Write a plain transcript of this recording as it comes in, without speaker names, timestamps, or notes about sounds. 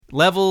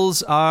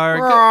Levels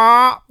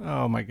are...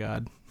 Oh, my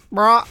God.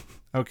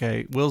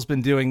 Okay, Will's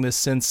been doing this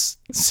since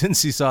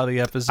he saw the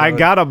episode. I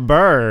got a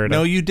bird.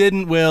 No, you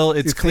didn't, Will.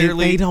 It's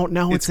clearly... They don't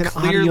know it's an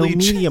audio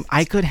medium.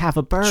 I could have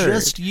a bird.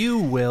 Just you,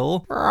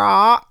 Will.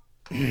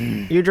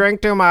 You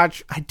drink too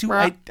much. I do.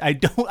 I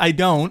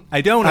don't.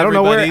 I don't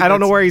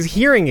know where he's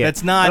hearing it.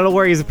 That's not. I don't know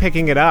where he's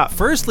picking it up.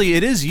 Firstly,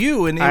 it is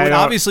you, and it would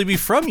obviously be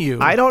from you.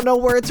 I don't know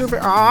where it's. Should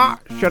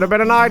have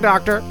been an eye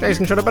doctor.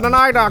 Jason should have been an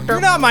eye doctor.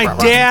 You're not my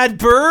dad,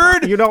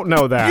 Bird. You don't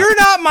know that. You're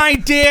not my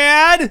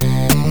dad.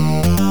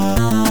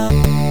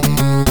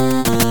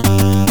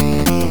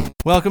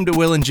 Welcome to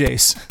Will and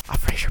Jace, a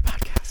Frasier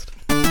podcast.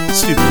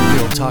 Stupid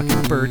Will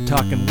talking Bird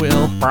talking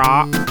Will.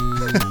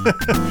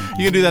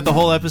 You can do that the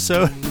whole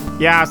episode.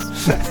 Yes.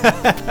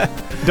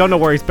 Don't know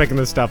where he's picking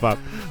this stuff up.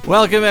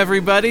 Welcome,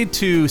 everybody,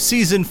 to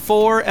Season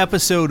 4,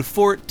 Episode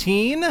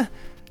 14,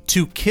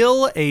 To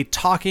Kill a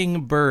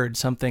Talking Bird,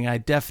 something I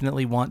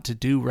definitely want to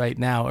do right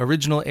now.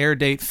 Original air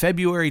date,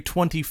 February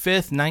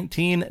 25th,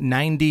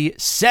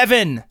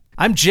 1997.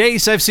 I'm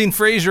Jace. I've seen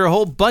Frasier a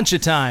whole bunch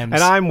of times.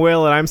 And I'm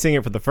Will, and I'm seeing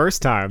it for the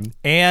first time.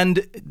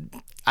 And...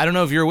 I don't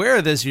know if you're aware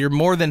of this. You're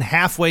more than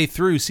halfway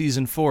through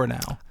Season 4 now.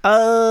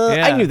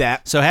 Yeah. I knew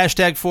that. So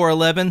hashtag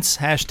 411s,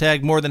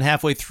 hashtag more than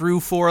halfway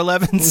through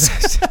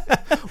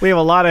 411s. We have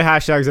a lot of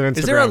hashtags on Instagram.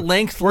 Is there a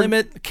length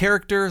limit,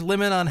 character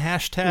limit on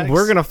hashtags?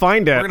 We're going to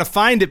find it. We're going to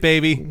find it,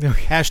 baby.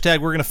 Hashtag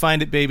we're going to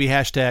find it, baby.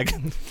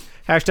 Hashtag.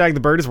 Hashtag the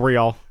bird is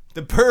real.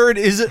 The bird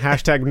is...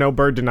 Hashtag no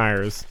bird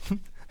deniers.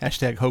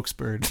 Hashtag hoax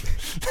bird.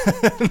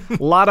 A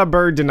lot of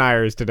bird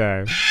deniers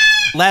today.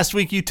 Last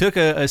week you took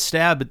a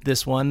stab at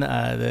this one.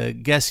 The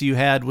guess you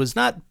had was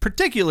not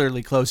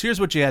particularly close. Here's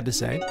what you had to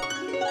say.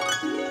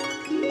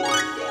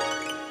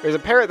 There's a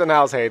parrot that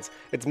Niles hates.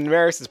 It's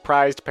Maris's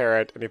prized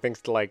parrot, and he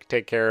thinks to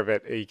take care of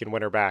it, he can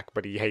win her back,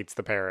 but he hates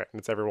the parrot. And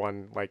it's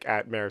everyone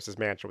at Maris's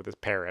mansion with his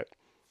parrot,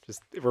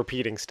 just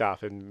repeating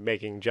stuff and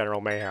making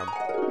general mayhem.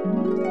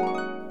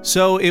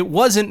 So it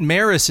wasn't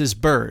Maris's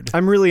bird.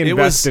 I'm really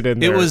invested in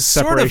their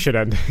separation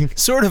ending.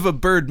 Sort of a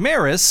bird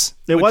Maris.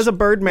 It was a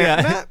bird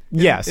Maris.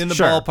 Yes, in the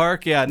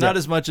ballpark. Yeah, not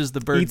as much as the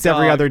bird eats dog.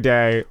 Every other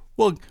day.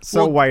 Well,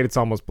 white it's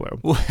almost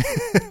blue.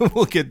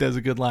 We'll get that's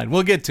a good line.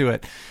 We'll get to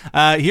it.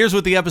 Here's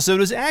what the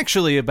episode is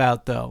actually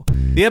about, though.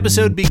 The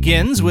episode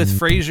begins with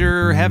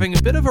Frasier having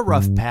a bit of a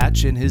rough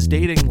patch in his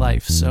dating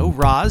life, so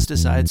Roz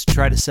decides to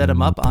try to set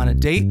him up on a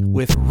date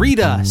with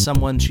Rita,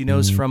 someone she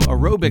knows from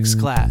aerobics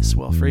class.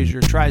 Well,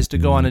 Frasier tries to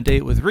go on a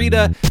date with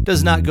Rita,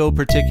 does not go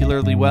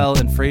particularly well,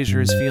 and Frasier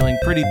is feeling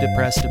pretty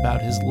depressed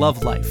about his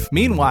love life.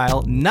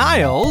 Meanwhile,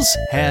 Niles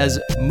has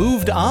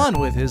moved on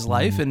with his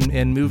life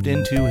and moved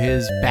into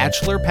his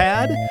bachelor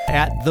pad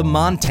at the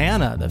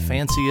Montana, the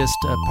fanciest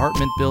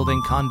apartment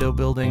building, condo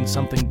building,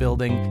 something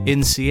building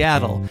in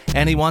Seattle.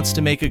 And he wants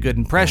to make a good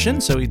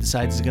impression, so he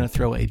decides he's going to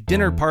throw a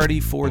dinner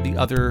party for the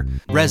other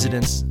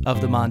residents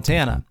of the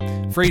Montana.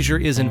 Frasier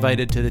is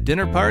invited to the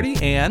dinner party,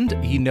 and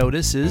he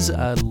notices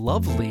a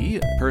lovely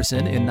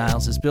person in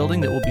Niles' building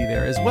that will be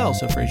there as well.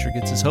 So Frasier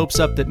gets his hopes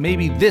up that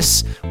maybe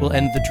this will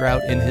end the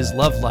drought in his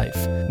love life.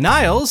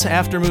 Niles,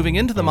 after moving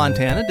into the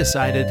Montana,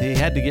 decided he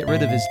had to get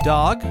rid of his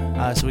dog,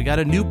 so he got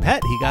a new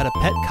pet. He got a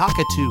pet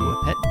cockatoo,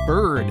 a pet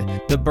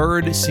bird. The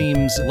bird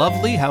seems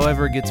lovely,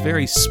 however, gets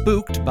very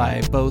spooked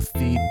by both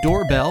the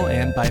doorbell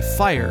and by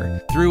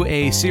fire. Through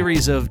a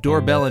series of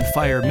doorbell and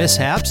fire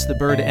mishaps, the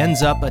bird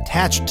ends up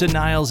attached to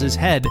Niles'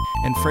 head,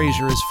 and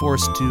Frasier is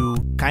forced to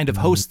kind of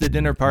host the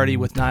dinner party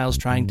with Niles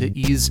trying to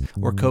ease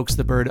or coax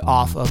the bird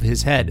off of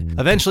his head.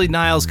 Eventually,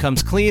 Niles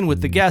comes clean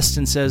with the guests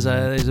and says,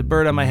 there's a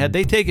bird on my head.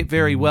 They take it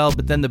very well,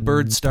 but then the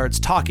bird starts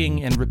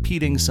talking and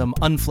repeating some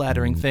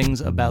unflattering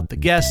things about the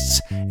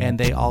guests, and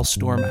they all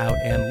storm out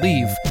and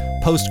leave.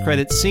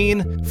 Post-credit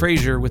scene,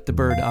 Frasier with the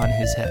bird on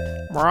his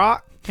head.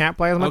 Can't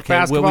play as much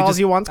basketball as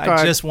you once could.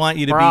 I just want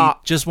you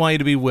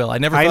to be Will. I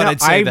never thought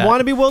I'd say that. I want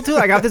to be Will too.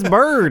 I got this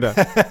bird.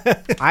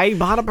 I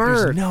bought a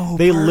bird.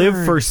 They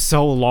live for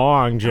so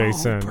long,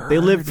 Jason. They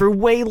live for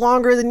way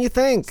longer than you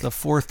think. It's the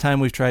fourth time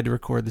we've tried to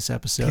record this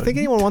episode. Do you think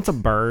anyone wants a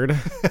bird?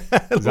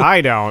 'Cause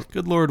I don't.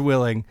 Good Lord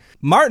willing.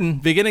 Martin,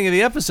 beginning of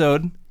the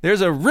episode,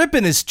 there's a rip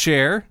in his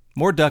chair.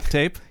 More duct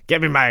tape.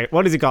 Get me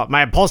what does he call it?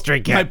 My upholstery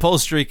kit. My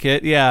upholstery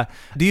kit, yeah.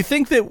 Do you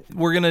think that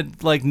we're going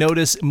to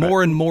notice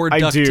more and more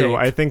duct tape? I do.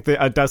 I think that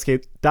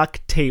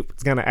duct tape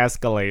is going to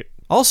escalate.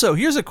 Also,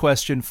 here's a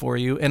question for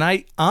you, and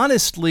I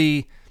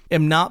honestly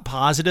am not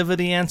positive of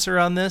the answer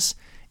on this.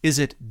 Is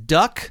it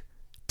duck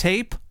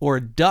tape or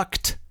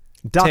duct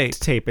tape?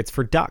 Duct tape. It's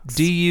for ducks.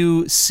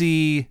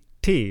 D-U-C-T.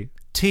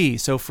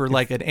 So for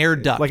an air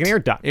duct. Like an air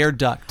duct. Air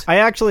duct.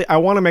 I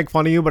want to make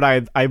fun of you, but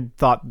I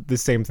thought the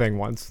same thing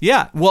once.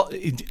 Yeah, well,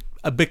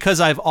 because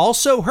I've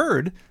also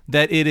heard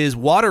that it is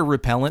water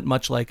repellent,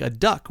 much like a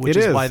duck, which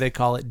is why they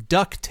call it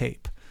duct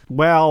tape.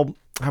 Well,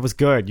 that was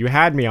good. You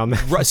had me on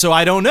that. Right, so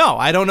I don't know.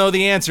 I don't know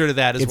the answer to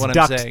that is what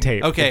I'm saying. It's duct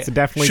tape. Okay. It's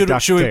definitely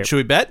duct tape. Should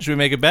we bet? Should we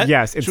make a bet?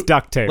 Yes, it's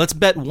duct tape. Let's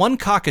bet one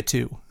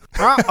cockatoo.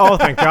 Oh,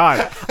 thank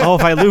God. Oh,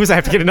 if I lose, I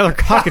have to get another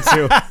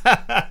cockatoo.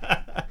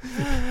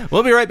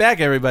 We'll be right back,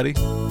 everybody.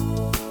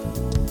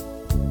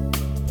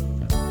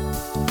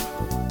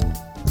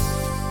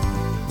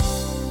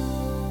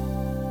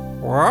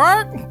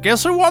 What?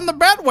 Guess who won the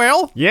bet,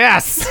 Will?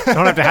 Yes! I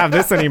don't have to have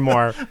this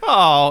anymore.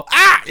 Oh,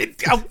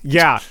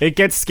 Yeah, it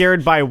gets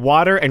scared by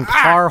water and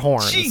car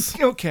horns. Geez.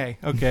 Okay.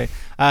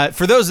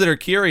 For those that are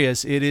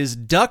curious, it is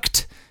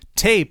duct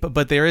tape,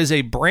 but there is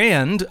a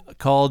brand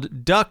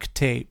called duct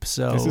tape.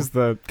 So This is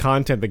the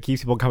content that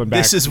keeps people coming back.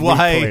 This is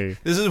why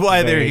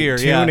weekly. they're here.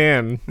 Tune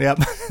in. Yep.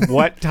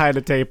 What kind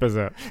of tape is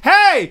it?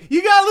 Hey,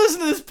 you gotta listen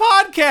to this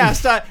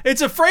podcast.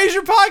 It's a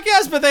Frasier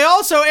podcast, but they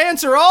also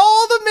answer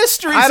all the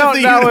mysteries I of don't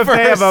the know universe. if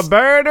they have a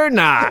bird or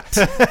not.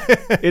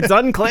 It's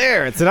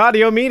unclear. It's an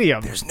audio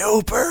medium. There's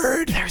no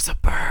bird. There's a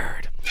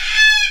bird.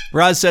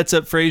 Roz sets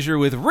up Frasier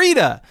with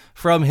Rita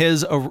from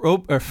his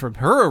from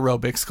her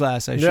aerobics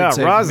class, I should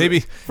say. Roz,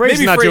 Frasier's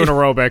not doing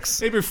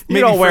aerobix. Maybe you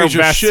don't wear Frasier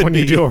vests should when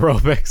you be. do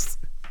aerobics.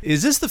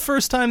 Is this the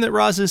first time that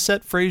Roz has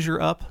set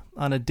Frasier up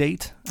on a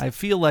date? I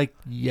feel like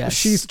yes.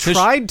 She's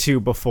tried to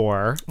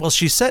before. Well,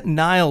 she set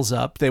Niles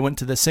up. They went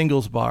to the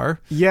singles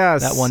bar.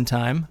 Yes. That one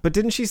time. But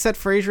didn't she set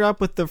Frasier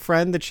up with the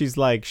friend that she's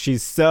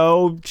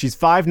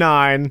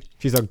 5'9",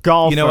 she's a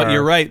golfer. You know what?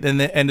 You're right. Then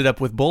they ended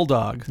up with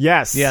Bulldog.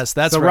 Yes. Yes,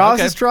 that's so right. Roz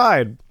Okay. has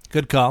tried.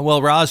 Good call.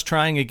 Well, Roz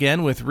trying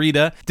again with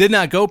Rita. Did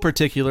not go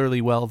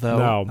particularly well,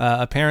 though. No.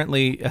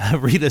 Apparently,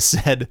 Rita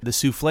said the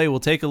souffle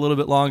will take a little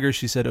bit longer.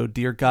 She said, oh,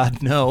 dear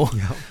God, no.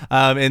 Yep.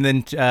 And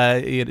then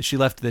she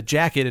left the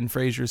jacket in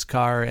Frasier's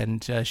car,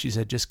 and she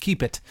said, just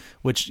keep it,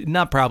 which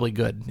not probably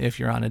good if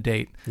you're on a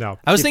date. No,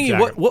 I was keep the thinking,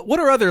 jacket. what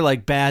are other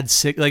like bad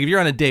like if you're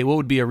on a date, what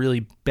would be a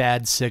really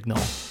bad signal?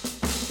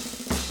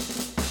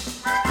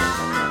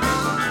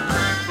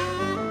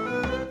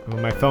 Well,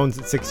 my phone's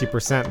at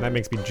 60%, and that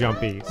makes me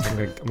jumpy. So I'm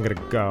gonna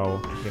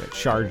go. I'm gonna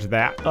charge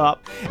that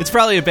up. It's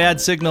probably a bad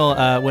signal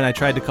when I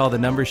tried to call the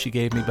number she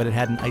gave me, but it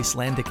had an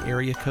Icelandic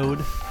area code.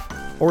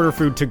 Order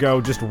food to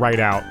go, just right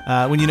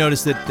out. When you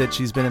notice that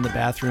she's been in the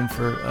bathroom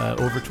for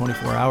over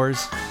 24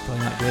 hours,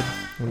 probably not good.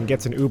 When he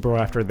gets an Uber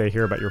after they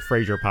hear about your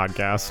Frasier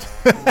podcast.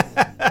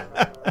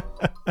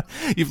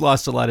 You've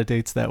lost a lot of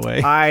dates that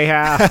way. I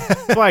have.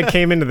 That's why I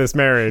came into this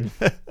married.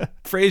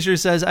 Frasier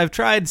says, I've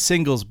tried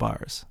singles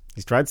bars.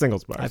 He's tried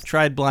singles bars. I've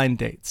tried blind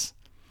dates.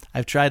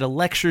 I've tried a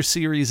lecture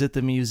series at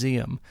the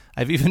museum.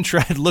 I've even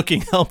tried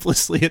looking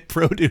helplessly at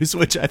produce,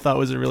 which I thought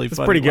was a really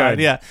funny pretty line.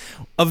 good. Yeah.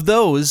 Of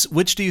those,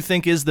 which do you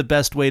think is the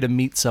best way to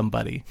meet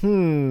somebody?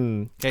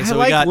 Okay, so I we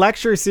like got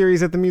lecture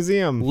series at the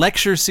museum.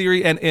 lecture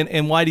series,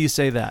 and why do you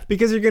say that?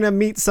 Because you're going to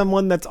meet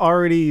someone that's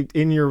already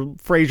in your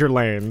Frasier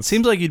lanes.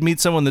 Seems like you'd meet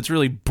someone that's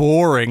really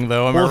boring,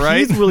 though. Am I right?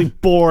 He's really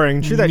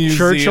boring. True, that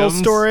Churchill Museums.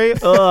 story?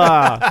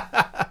 Ugh.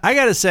 I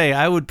gotta say,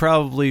 I would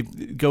probably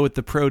go with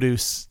the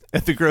produce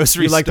at the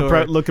grocery You like store.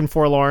 the looking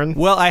forlorn?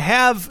 Well, I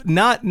have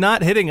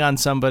not hitting on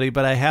somebody,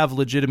 but I have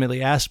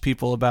legitimately asked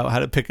people about how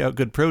to pick out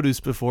good produce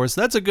before, so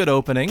that's a good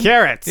opening.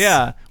 Carrots.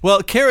 Yeah.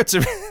 Well, carrots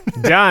are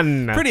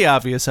Done. pretty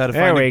obvious how to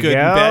There find a we good go.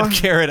 and bad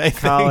carrot, I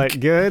think. Call it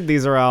good.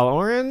 These are all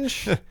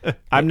orange.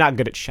 I'm not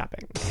good at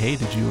shopping. Hey,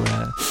 did you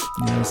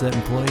notice that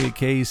employee at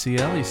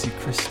KECL? You see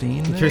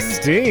Christine there?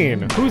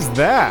 Christine. Who's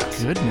that?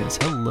 Goodness.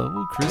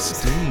 Hello,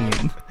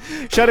 Christine.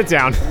 Shut it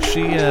down.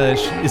 She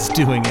is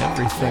doing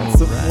everything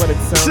That's right. what it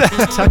sounds.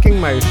 Tucking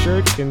my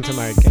shirt into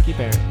my khaki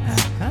pants.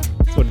 Uh-huh.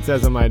 That's what it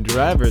says on my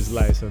driver's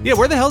license. Yeah,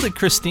 where the hell did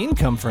Christine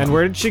come from? And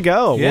where did she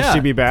go? Yeah. Will she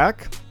be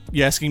back?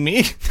 You asking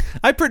me?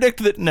 I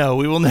predict that no,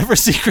 we will never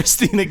see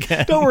Christine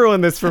again. Don't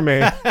ruin this for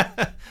me.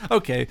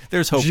 Okay,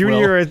 there's hope.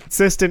 Junior Will.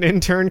 assistant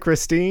intern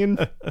Christine.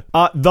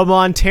 The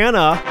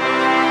Montana.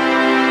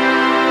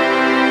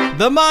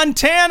 The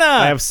Montana.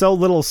 I have so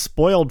little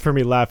spoiled for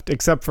me left,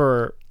 except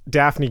for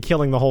Daphne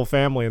killing the whole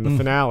family in the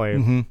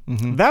finale.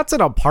 That's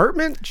an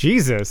apartment?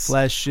 Jesus.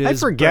 Flesh is I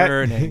forget.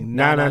 burning.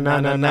 Na, na, na,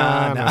 na,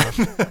 na, na.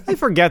 I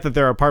forget that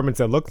there are apartments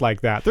that look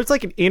like that. There's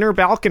like an inner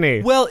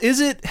balcony. Well, is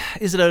it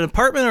an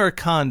apartment or a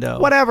condo?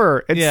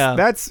 Whatever.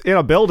 That's in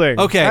a building.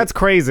 Okay. That's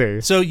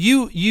crazy. So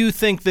you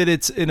think that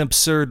it's an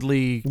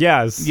absurdly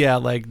Yes.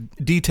 like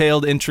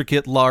detailed,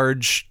 intricate,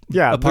 large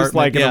Yeah. There's apartment.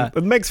 like yeah.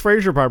 it makes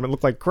Frasier apartment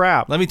look like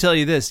crap. Let me tell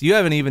you this: you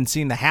haven't even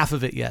seen the half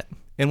of it yet.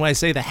 And when I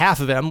say the half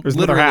of it, I'm There's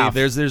another literally half.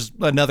 there's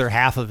another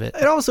half of it.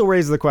 It also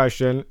raises the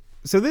question.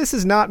 So this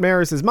is not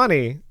Maris's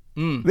money.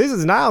 This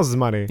is Niles'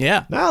 money.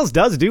 Yeah. Niles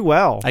does do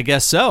well. I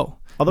guess so.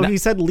 Although he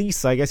said lease,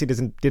 so I guess he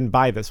didn't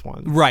buy this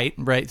one.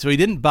 Right. So he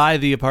didn't buy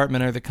the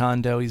apartment or the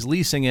condo. He's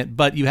leasing it,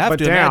 but you have But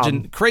to damn.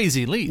 imagine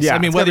crazy lease. Yeah, I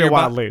mean, it's whether gotta be you're a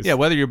wild lease.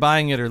 whether you're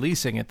buying it or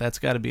leasing it, that's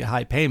got to be a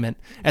high payment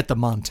at the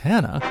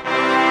Montana.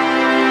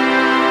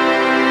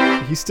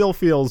 He still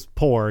feels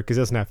poor because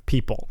he doesn't have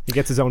people. He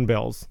gets his own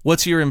bills.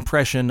 What's your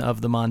impression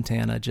of the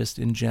Montana, just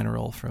in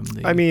general, from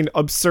the? I mean,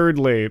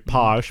 absurdly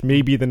posh.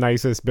 Maybe the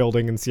nicest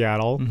building in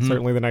Seattle.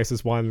 Certainly the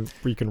nicest one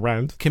where you can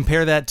rent.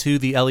 compare that to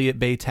the Elliott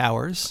Bay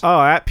Towers. Oh,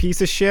 that piece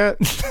of shit.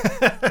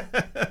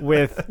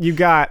 With you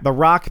got the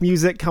rock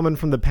music coming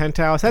from the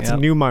penthouse. That's Yep.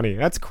 new money.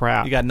 That's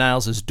crap. You got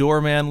Niles'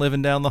 doorman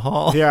living down the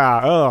hall. Yeah.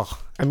 Ugh.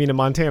 I mean, a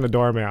Montana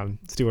doorman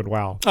is doing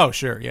well. Oh,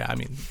 sure. Yeah, I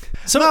mean,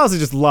 Niles is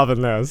just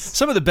loving this.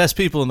 some of the best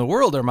people in the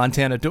world are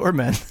Montana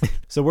doormen.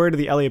 So where do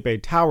the Elliott Bay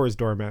Towers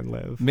doormen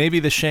live? Maybe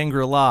the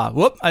Shangri-La.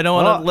 Whoop, I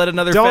don't want to let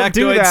another Don't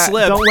do factoid that.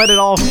 slip. Don't let it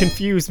all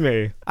confuse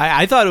me.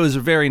 I thought it was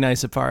a very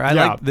nice apart. I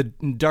Yeah. like the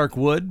dark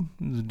wood,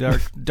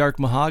 the dark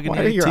mahogany.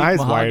 Why are your teak eyes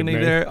mahogany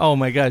widening? there? Oh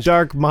my gosh.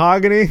 Dark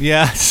mahogany?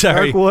 Yeah,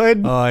 sorry. Dark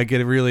wood? Oh, I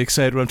get really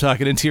excited when I'm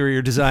talking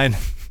interior design.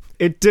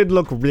 It did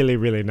look really,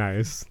 really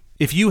nice.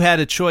 If you had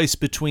a choice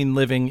between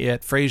living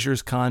at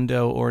Fraser's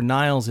condo or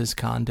Niles's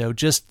condo,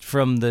 just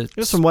from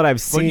what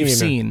I've seen. what you've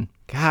seen,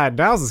 God,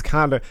 Niles'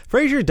 condo.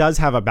 Fraser does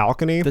have a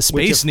balcony. the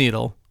Space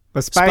Needle.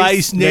 The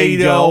Space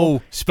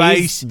Needle.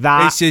 Space.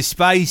 It's a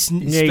space.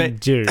 Needle.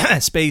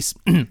 Space.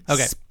 Okay.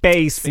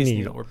 Space Space Needle.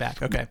 Needle. We're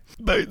back. Okay.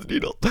 Space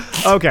Needle.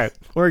 Okay,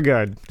 we're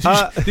good.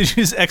 Did you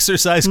just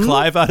exercise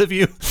Clive out of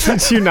you?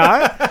 Did you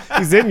not?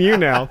 He's in you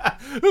now.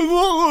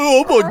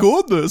 Oh my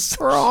goodness.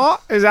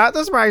 Is that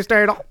the Space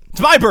Needle? It's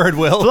my bird,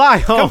 Will. Fly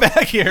home. Come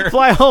back here.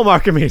 Fly home,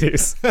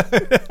 Archimedes.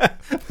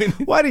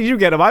 Why did you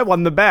get him? I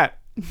won the bet.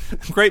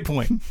 Great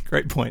point.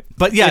 Great point.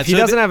 But yeah, If he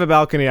doesn't have a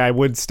balcony, I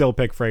would still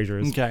pick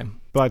Fraser's. okay.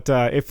 But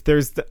if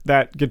there's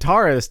that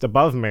guitarist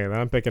above me, then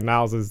I'm picking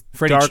Niles's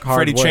Freddie dark hard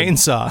Freddie wood.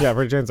 Chainsaw. Yeah,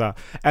 Freddie Chainsaw.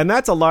 And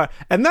that's a lot.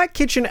 And that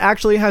kitchen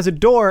actually has a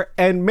door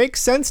and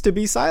makes sense to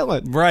be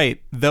silent.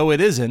 Right. Though it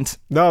isn't.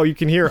 No, you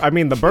can hear. I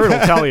mean, the bird will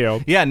tell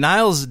you. Yeah,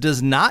 Niles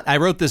does not. I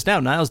wrote this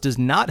down. Niles does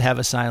not have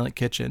a silent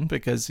kitchen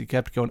because he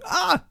kept going,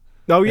 ah.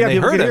 Oh yeah, And they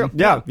people heard can hear him.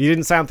 Yeah, you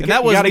didn't sound the And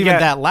that wasn't even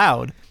that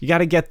loud. You got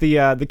to get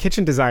the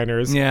kitchen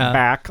designers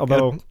back.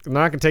 Although I'm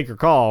not gonna take your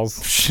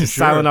calls. Sure.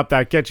 Silent up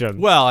that kitchen.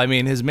 Well, I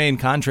mean, his main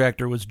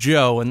contractor was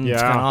Joe, and it's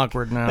Yeah. kind of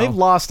awkward now. They've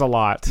lost a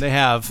lot. They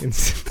have.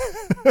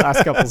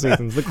 Last couple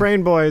seasons. The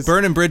Crane Boys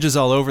Burning bridges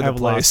all over the have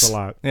place. lost a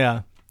lot.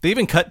 Yeah. They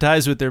even cut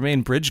ties with their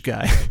main bridge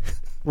guy.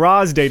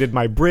 Roz dated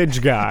my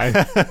bridge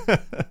guy.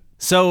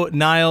 So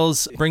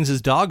Niles brings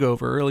his dog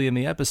over early in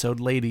the episode,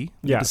 Lady.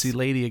 We get to Yes. see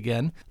Lady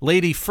again.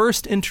 Lady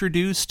first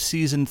introduced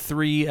season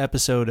 3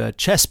 episode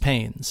Chest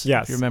Pains.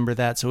 Yes. If you remember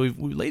that. So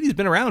Lady's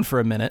been around for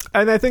a minute.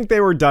 And I think they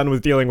were done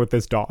with dealing with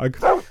this dog.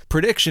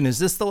 Prediction, is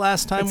this the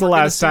last time It's the we're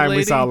gonna last see time we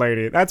Lady? saw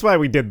Lady. That's why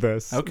we did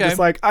this. Okay. Just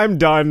like, I'm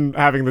done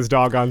having this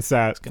dog on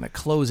set. Gonna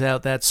close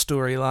out that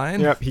storyline.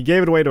 Yep, he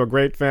gave it away to a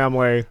great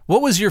family.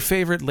 What was your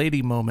favorite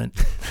Lady moment?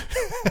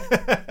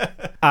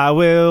 I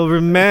will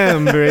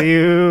remember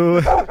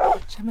you.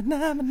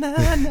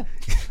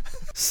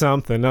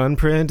 Something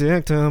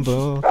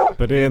unpredictable,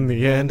 but in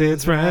the end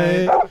it's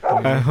right.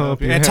 I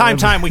hope you And have-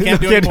 time, we can't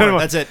do Can't anymore.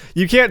 That's it.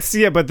 You can't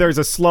see it, but there's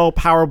a slow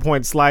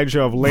PowerPoint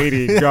slideshow of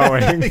Lady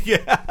going.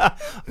 Yeah.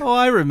 Oh,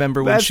 I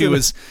remember when That's she an-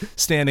 was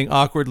standing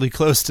awkwardly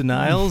close to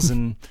Niles,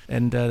 and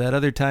that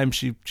other time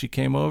she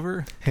came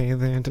over. Hey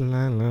there,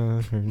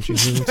 Delilah. heard you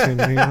in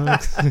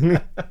New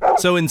York.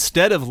 So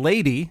instead of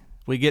Lady,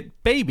 we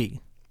get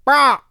Baby.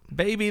 Ah!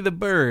 Baby the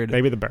bird.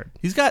 Baby the bird.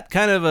 He's got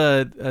kind of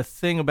a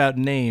thing about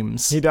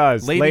names. He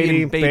does.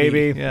 Lady and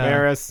baby, Yeah.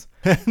 Maris.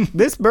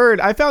 This bird,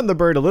 I found the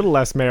bird a little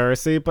less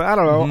Marisy, but I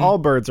don't know. All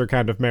birds are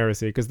kind of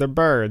Marisy because they're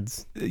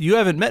birds. You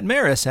haven't met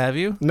Maris, have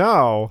you?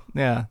 No,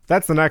 Yeah.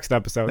 that's the next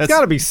episode. That's- It's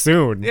got to be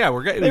soon. Yeah,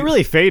 we're getting. They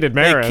really faded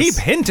Maris. They keep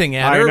hinting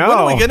at I her. When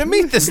are we know. going to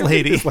meet this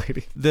lady? This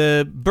lady.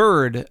 The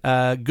bird.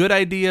 Good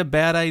idea,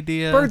 bad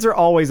idea. Birds are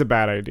always a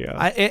bad idea.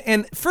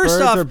 And first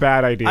Birds off, are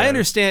bad ideas. I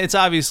understand it's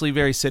obviously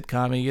very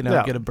sitcom-y,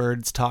 Yeah. get a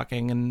bird's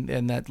talking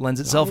and that lends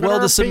itself I'm gonna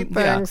well to some repeat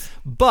things.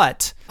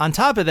 But on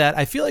top of that,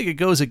 I feel like it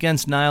goes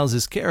against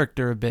Niles' character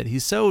a bit.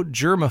 He's so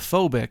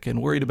germophobic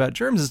and worried about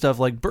germs and stuff.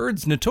 Like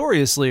birds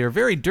notoriously are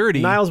very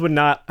dirty. Niles would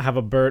not have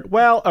a bird.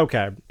 Well,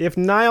 okay. If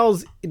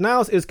Niles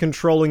is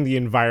controlling the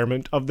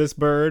environment of this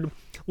bird,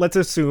 let's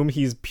assume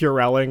he's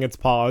purelling its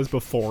paws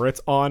before it's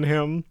on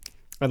him.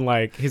 And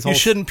like his whole You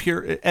shouldn't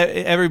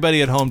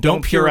everybody at home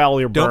don't Purell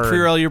your Don't bird.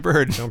 Purell your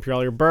bird. Don't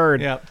Purell your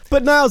bird. Yeah.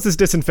 But Niles is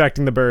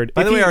disinfecting the bird.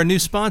 By the way, our new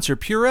sponsor,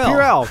 Purell.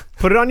 Purell,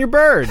 put it on your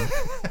bird.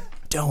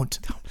 Don't.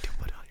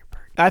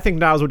 I think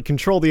Niles would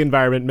control the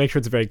environment, make sure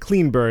it's a very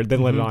clean bird,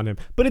 then let it on him.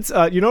 But it's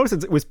you notice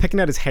it was picking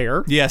at his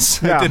hair.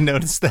 Yes, Yeah. I did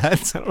notice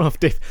that. I don't know if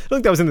Dave. I don't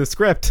think that was in the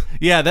script.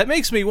 Yeah, that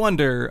makes me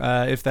wonder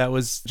if that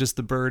was just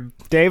the bird.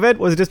 David,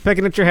 was it just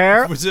picking at your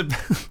hair? Was it?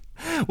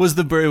 Was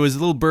the bird? It was a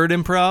little bird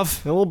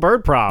improv. A little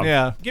bird prop.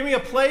 Yeah. Give me a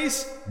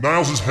place.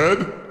 Niles'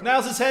 head?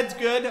 Niles' head's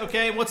good.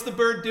 Okay, what's the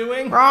bird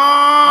doing? Okay,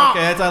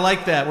 I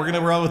like that. We're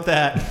gonna roll with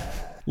that.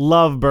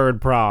 Love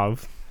bird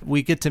prov.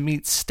 We get to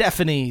meet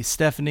Stephanie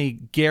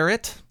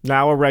Garrett.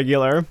 Now a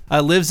regular.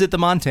 Lives at the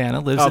Montana.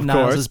 Lives Of in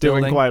Niles' course, doing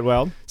building. quite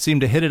well.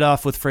 Seemed to hit it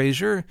off with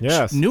Frasier.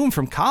 Yes. Knew him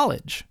from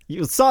college.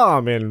 You saw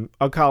him in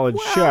a college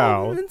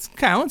show. It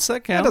counts. That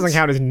That counts. doesn't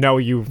count as know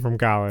you from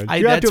college. You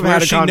have That's to have where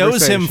had a she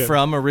knows him conversation.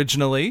 from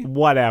originally.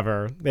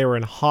 Whatever. They were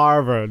in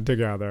Harvard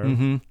together.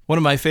 One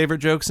of my favorite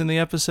jokes in the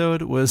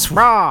episode was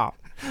Rah!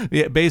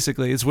 Yeah,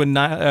 basically, it's when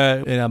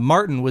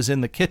Martin was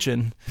in the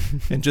kitchen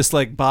and just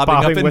like bobbing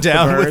up and with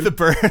down the with the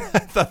bird. I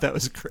thought that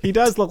was great. He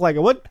does look like it.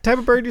 What type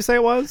of bird did you say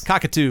it was?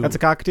 Cockatoo. That's a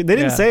cockatoo. They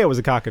didn't say it was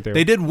a cockatoo.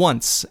 They did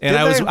once, and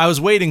Did I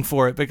was waiting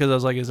for it because I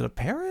was like, "Is it a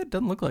parrot?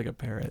 Doesn't look like a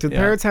parrot." Did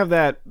parrots have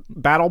that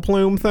battle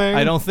plume thing?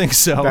 I don't think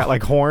so. That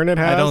like horn it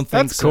has? I don't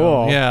think That's so.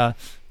 cool. Yeah.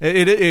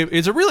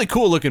 It's a really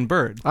cool looking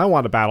bird. I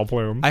want a battle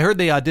plume. I heard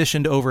they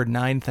auditioned over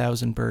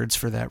 9,000 birds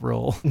for that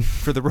role,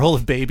 for the role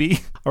of Baby.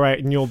 All right,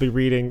 and you'll be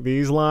reading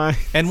these lines.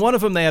 And one of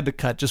them they had to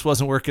cut, just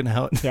wasn't working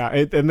out. Yeah,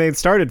 and they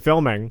started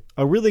filming.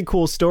 A really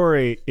cool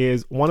story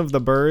is one of the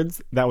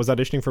birds that was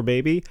auditioning for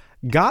Baby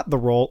got the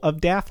role of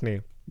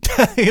Daphne.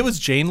 It was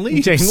Jane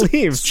Leaves. Jane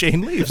Leaves. It's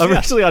Jane Leaves. Yeah.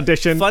 Originally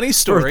auditioned Funny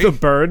story. for the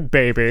bird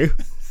Baby.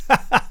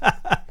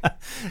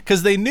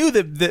 Because they knew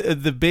that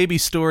the Baby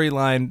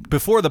storyline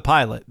before the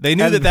pilot. They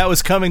knew that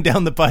was coming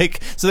down the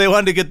pike, so they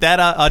wanted to get that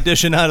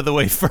audition out of the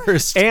way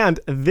first. And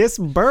this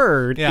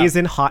bird is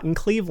in Houghton,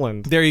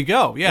 Cleveland. There you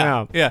go.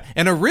 Yeah.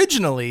 And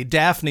originally,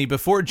 Daphne,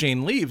 before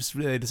Jane Leaves,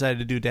 they decided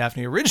to do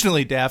Daphne.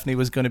 Originally, Daphne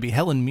was going to be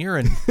Helen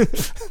Mirren.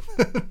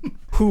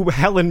 Who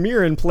Helen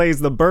Mirren plays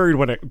the bird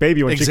when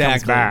she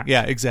comes back.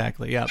 Yeah,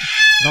 exactly. Yeah.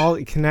 It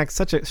all connects.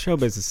 Such a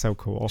showbiz is so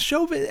cool.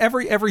 Showbiz,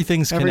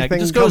 everything's connected. Everything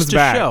It just goes comes to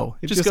back. show.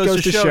 It just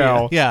goes to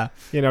show. Yeah.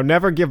 You know,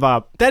 never give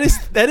up. That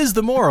is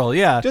the moral.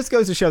 Yeah. Just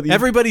goes to show that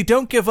Everybody,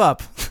 don't give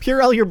up.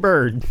 Purell your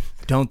bird.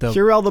 Don't though.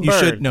 Purell the bird. You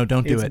should. No,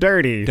 don't do it. It's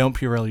dirty. Don't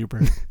Purell your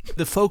bird.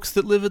 The folks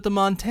that live at the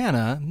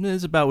Montana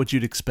is about what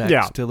you'd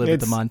expect to live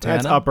at the Montana.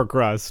 That's upper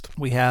crust.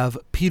 We have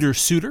Peter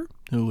Suter,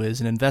 who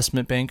is an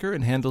investment banker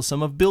and handles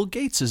some of Bill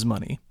Gates'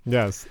 money.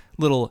 Yes.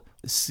 Little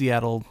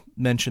Seattle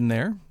mention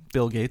there.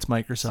 Bill Gates,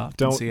 Microsoft.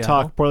 Don't in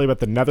talk poorly about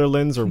the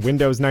Netherlands or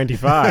Windows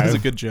 95. That's a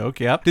good joke,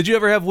 yeah. Did you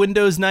ever have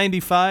Windows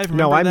 95?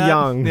 No, I'm that?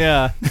 young.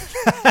 Yeah.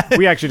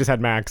 We actually just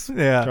had Macs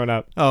growing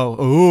up.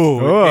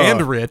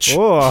 And rich.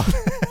 Oh.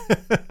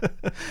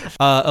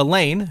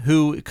 Elaine,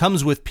 who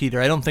comes with Peter.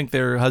 I don't think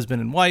they're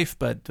husband and wife,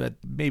 but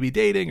maybe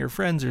dating or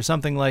friends or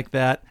something like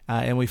that.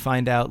 And we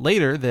find out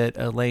later that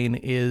Elaine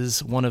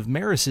is one of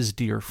Maris's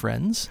dear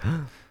friends.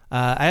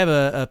 I have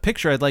a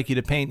picture I'd like you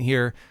to paint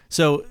here.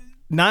 So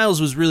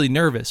Niles was really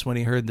nervous when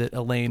he heard that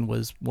Elaine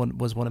was one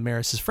of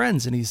Maris's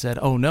friends, and he said,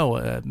 "Oh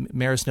no,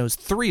 Maris knows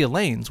 3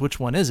 Elaines. Which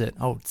one is it?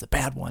 Oh, it's the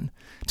bad one.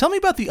 Tell me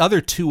about the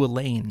other 2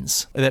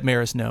 Elaines that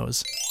Maris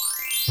knows."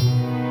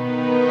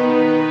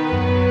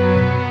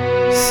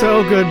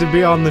 So good to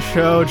be on the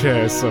show,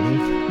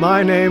 Jason.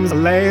 My name's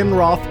Elaine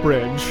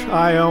Rothbridge.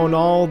 I own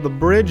all the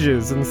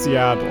bridges in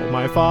Seattle.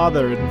 My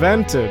father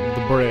invented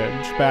the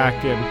bridge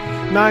back in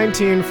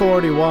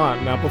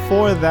 1941. Now,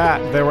 before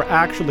that, there were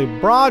actually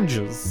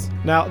broads.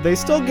 Now, they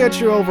still get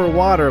you over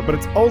water, but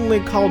it's only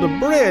called a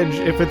bridge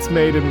if it's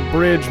made in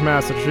Bridge,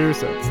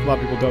 Massachusetts. A lot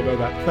of people don't know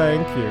that.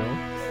 Thank you.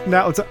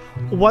 Now,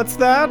 what's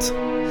that?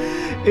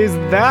 Is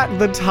that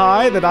the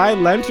tie that I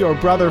lent your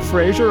brother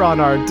Fraser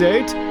on our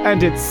date,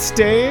 and it's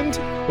stained?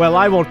 Well,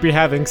 I won't be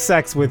having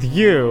sex with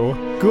you.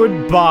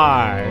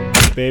 Goodbye.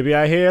 Baby,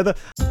 I hear the...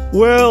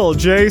 Well,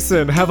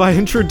 Jason, have I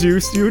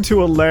introduced you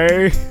to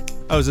Elaine?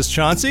 Oh, is this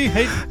Chauncey?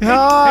 Hey,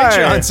 Hi. Hey,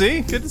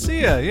 Chauncey. Good to see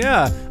you.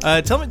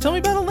 Yeah. Tell me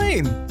about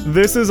Elaine.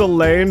 This is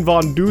Elaine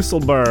von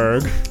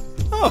Dusselberg.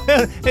 Oh,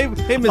 hey,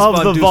 Miss von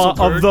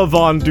Dusselberg. Of the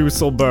von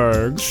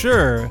Dusselberg.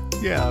 Sure.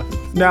 Yeah.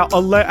 Now,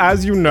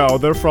 as you know,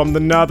 they're from the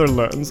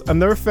Netherlands,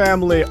 and their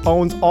family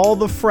owns all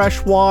the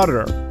fresh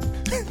water.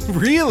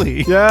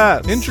 Really?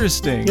 Yes.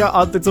 Interesting.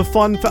 Yeah, it's a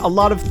fun... a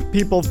lot of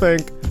people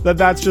think that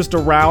that's just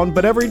around,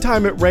 but every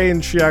time it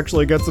rains, she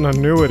actually gets an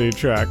annuity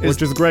check,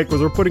 which is great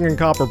because we're putting in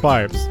copper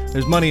pipes.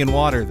 There's money in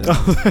water, then.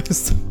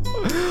 There's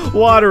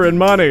water and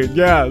money,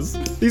 yes.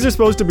 These are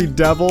supposed to be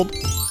deviled.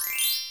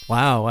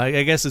 Wow,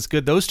 I guess it's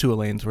good those 2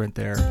 Elaines weren't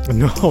there.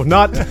 No,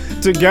 not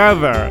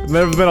together.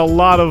 There have been a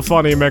lot of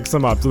funny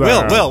mix-em-ups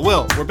there.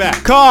 Will, we're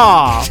back.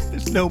 Caw!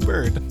 There's no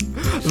bird.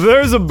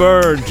 There's a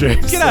bird,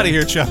 Jason. Get out of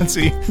here,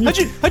 Chauncey.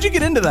 How'd you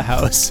get into the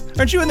house?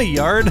 Aren't you in the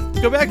yard?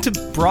 Go back to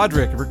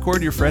Broderick and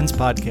record your friend's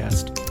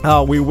podcast.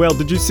 Oh, we will.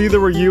 Did you see the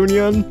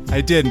reunion?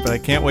 I didn't, but I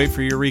can't wait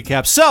for your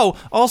recap. So,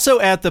 also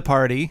at the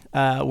party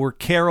were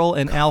Carol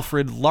and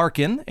Alfred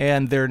Larkin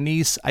and their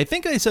niece. I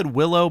think I said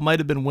Willow, might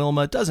have been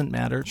Wilma. Doesn't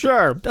matter.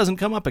 Sure. Doesn't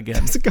come up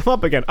again. Doesn't come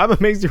up again. I'm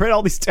amazed you write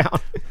all these down.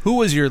 Who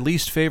was your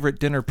least favorite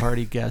dinner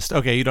party guest?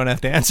 Okay, you don't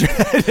have to answer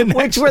that.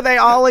 Which were they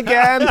all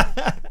again?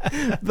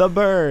 The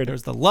bird.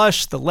 There's the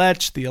Lush, the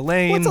Lech, the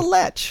Elaine. What's a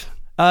lech?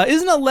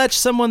 Isn't a Lech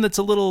someone that's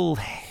a little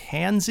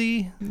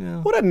handsy? You know?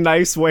 What a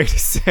nice way to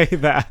say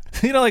that.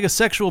 You know, like a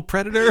sexual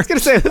predator? I was going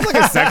to say, it's like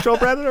a sexual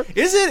predator.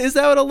 Is it? Is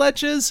that what a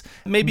Lech is?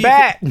 Maybe.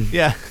 Bet.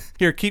 Yeah.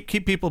 Here, keep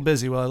people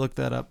busy while I look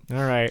that up. All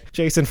right.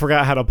 Jason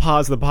forgot how to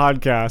pause the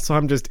podcast, so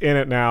I'm just in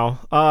it now.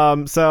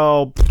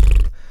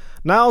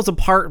 Niles'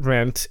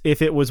 apartment,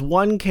 if it was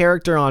one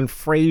character on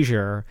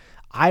Frasier,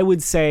 I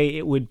would say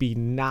it would be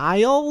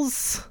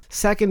Niles.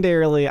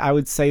 Secondarily, I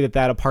would say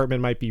that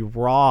apartment might be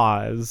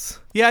Roz.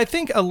 Yeah, I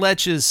think a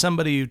Lech is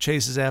somebody who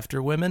chases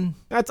after women.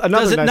 That's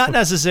another nice not one.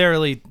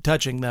 necessarily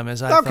touching them,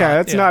 as I thought. Okay,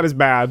 that's not as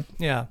bad.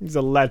 Yeah. He's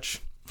a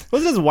Lech.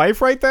 Wasn't his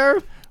wife right there?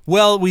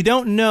 Well, we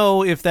don't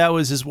know if that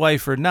was his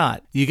wife or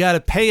not. You got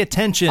to pay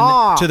attention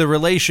to the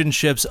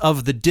relationships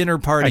of the dinner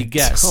party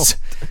guests.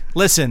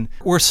 Listen,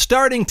 we're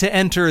starting to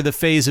enter the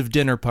phase of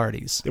dinner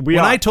parties.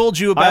 I told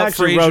you about Frasier, I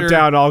actually wrote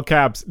down all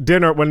caps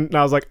dinner when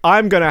I was like,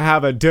 I'm going to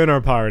have a dinner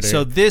party.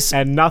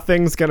 And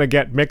nothing's going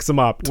to mix them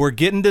up. We're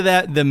getting to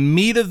that, the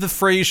meat of the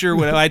Frasier.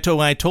 When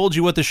I told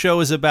you what the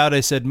show is about,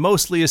 I said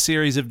mostly a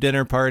series of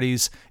dinner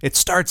parties. It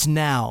starts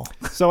now.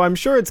 So I'm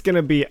sure it's going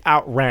to be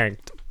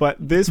outranked. But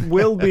this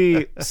will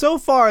be, so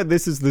far,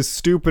 this is the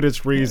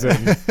stupidest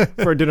reason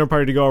for a dinner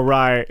party to go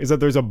awry, is that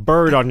there's a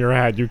bird on your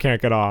head you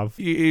can't get off.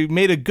 You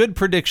made a good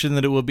prediction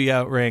that it will be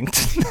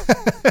outranked.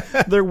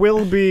 There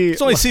will be...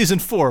 It's only season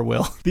 4,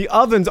 Will. The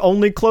oven's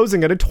only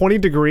closing at a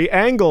 20-degree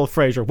angle,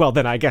 Frasier. Well,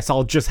 then I guess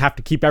I'll just have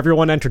to keep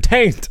everyone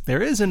entertained.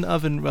 There is an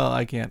oven... Well,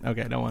 I can't.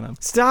 Okay, I don't want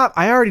to... Stop.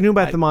 I already knew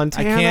about the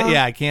Montana.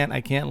 I can't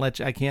let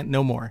you... I can't...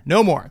 No more.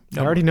 I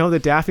already know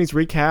that Daphne's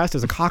recast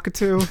as a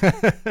cockatoo.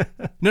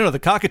 No, the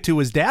cockatoo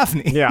was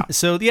Daphne. Yeah.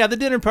 So, yeah, the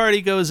dinner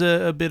party goes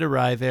a bit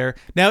awry there.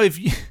 Now, if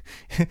you...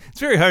 It's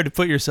very hard to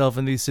put yourself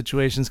in these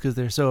situations because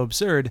they're so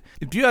absurd.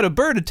 If you had a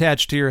bird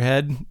attached to your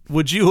head,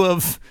 would you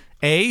have...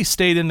 A,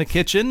 stayed in the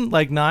kitchen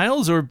like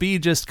Niles, or B,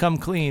 just come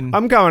clean?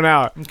 I'm going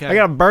out. Okay. I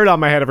got a bird on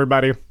my head,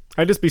 everybody.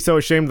 I'd just be so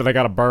ashamed that I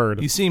got a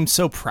bird. You seem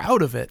so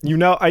proud of it. You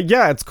know,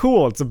 yeah, it's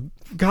cool. It's a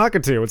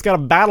cockatoo. It's got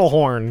a battle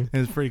horn.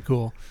 It's pretty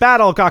cool.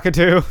 Battle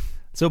cockatoo.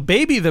 So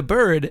Baby the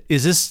bird,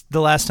 is this the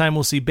last time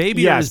we'll see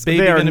Baby? Yes, or is Baby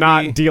they are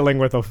not be... dealing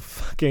with a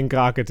fucking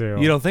cockatoo.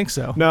 You don't think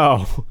so?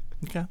 No.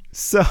 Okay.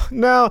 So,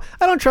 no,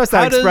 I don't trust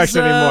that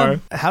expression anymore.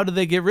 How do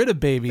they get rid of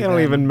Baby? They don't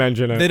even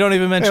mention it. They don't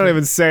even mention it. They don't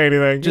even say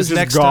anything. Just it's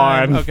next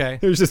gone. time. Okay.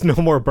 There's just no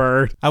more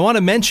bird. I want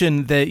to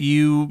mention that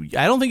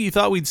I don't think you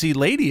thought we'd see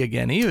Lady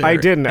again either. I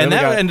didn't. And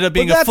that ended up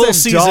being a full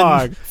season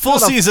dog.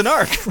 Season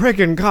arc.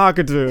 Freaking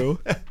cockatoo.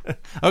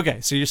 Okay,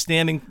 so you're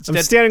standing. I'm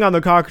standing on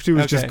the cockatoo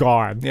who's just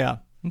gone. Yeah.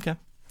 Okay.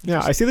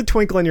 Yeah, I see the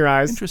twinkle in your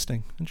eyes.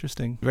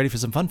 Interesting. Ready for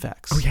some fun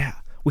facts? Oh, yeah.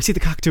 We see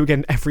the cockatoo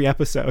again every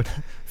episode.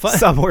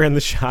 Somewhere in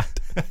the shot.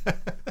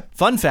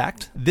 Fun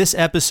fact, this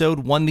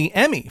episode won the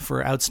Emmy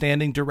for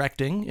Outstanding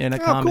Directing in a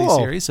comedy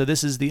series. So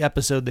this is the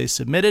episode they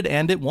submitted,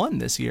 and it won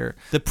this year.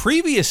 The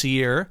previous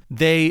year,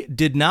 they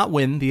did not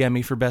win the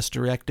Emmy for Best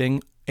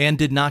Directing and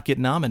did not get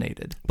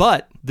nominated.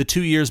 But the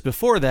 2 years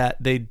before that,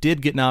 they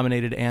did get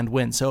nominated and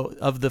win. So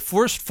of the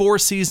first 4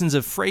 seasons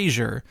of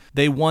Frasier,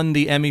 they won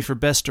the Emmy for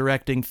Best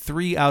Directing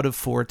 3 out of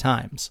 4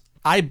 times.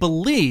 I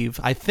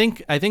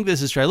think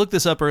this is true. I looked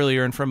this up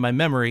earlier, and from my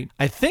memory,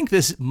 I think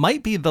this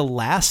might be the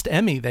last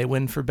Emmy they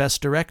win for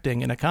Best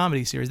Directing in a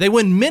comedy series. They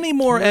win many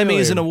more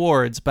Emmys and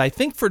awards, but I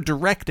think for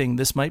directing,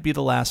 this might be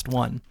the last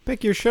one.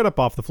 Pick your shit up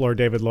off the floor,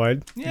 David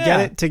Lloyd. Yeah. Get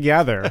it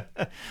together.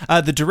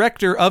 The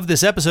director of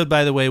this episode,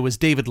 by the way, was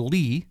David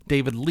Lee.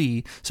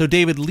 So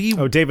David Lee...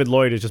 Oh, David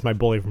Lloyd is just my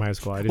bully from high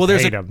school. I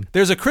just hate him.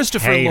 There's a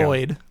Christopher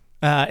Lloyd...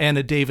 and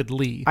a David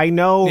Lee. I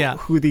know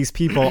who these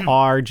people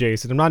are,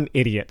 Jason. I'm not an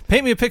idiot.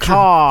 Paint me a picture. Who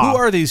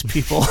are these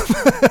people?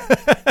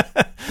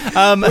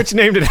 Which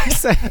name did I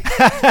say?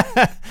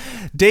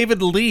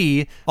 David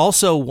Lee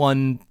also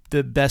won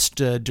the Best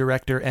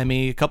Director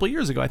Emmy a couple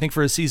years ago, I think,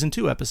 for a season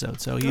 2 episode.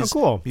 So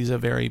he's a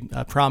very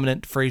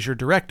prominent Frasier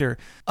director.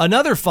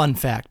 Another fun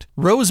fact,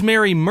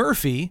 Rosemary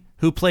Murphy,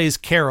 who plays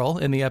Carol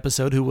in the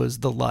episode, who was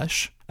the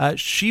Lush,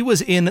 she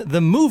was in the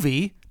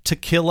movie To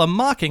Kill a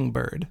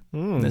Mockingbird.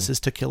 This is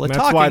To Kill a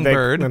Talking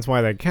Bird. That's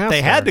why they cast her.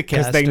 They had to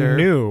cast her. Because they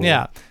knew.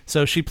 Yeah.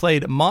 So she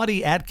played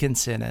Maudie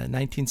Atkinson in a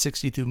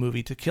 1962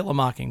 movie, To Kill a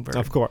Mockingbird.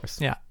 Of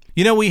course. Yeah.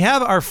 You know, we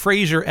have our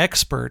Frasier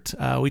expert.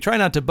 We try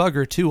not to bug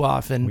her too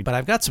often, but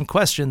I've got some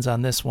questions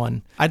on this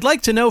one. I'd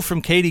like to know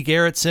from Katie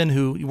Garrettson,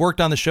 who worked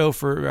on the show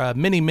for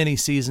many, many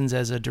seasons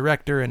as a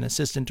director and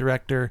assistant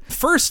director.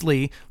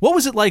 Firstly, what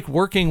was it like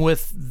working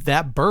with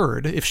that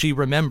bird, if she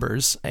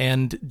remembers,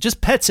 and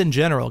just pets in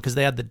general, because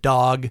they had the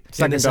dog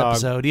in this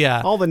episode.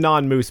 Yeah. All the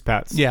non-moose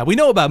pets. Yeah, we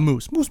know about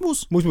moose. Moose.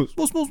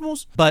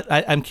 Moose. But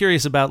I'm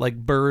curious about like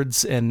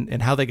birds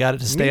and how they got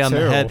it to stay on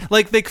the head.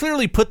 Like they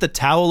clearly put the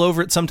towel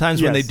over it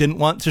sometimes when they didn't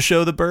want to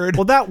show the bird.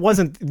 Well, that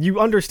wasn't. You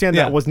understand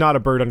that was not a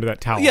bird under that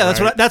towel. Yeah,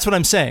 right? that's what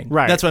I'm saying.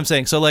 Right. That's what I'm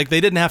saying. So like they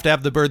didn't have to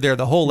have the bird there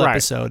the whole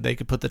episode. Right. They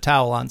could put the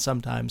towel on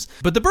sometimes.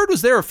 But the bird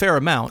was there a fair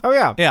amount. Oh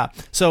yeah. Yeah.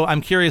 So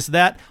I'm curious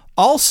that.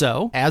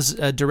 Also, as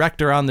a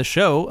director on the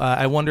show,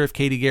 I wonder if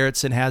Katie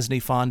Garrettson has any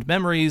fond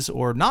memories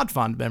or not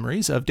fond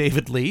memories of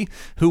David Lee,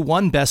 who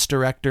won Best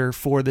Director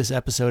for this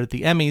episode at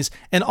the Emmys.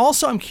 And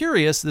also, I'm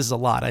curious, this is a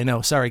lot, I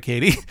know, sorry,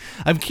 Katie.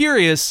 I'm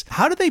curious,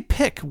 how do they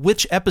pick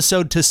which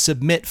episode to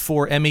submit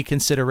for Emmy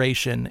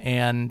consideration?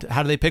 And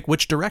how do they pick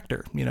which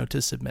director,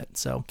 to submit?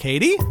 So,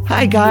 Katie?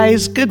 Hi,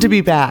 guys. Good to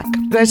be back.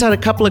 You guys had a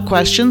couple of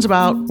questions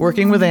about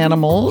working with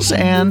animals,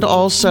 and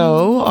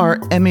also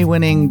our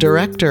Emmy-winning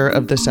director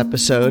of this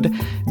episode,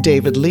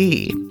 David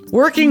Lee.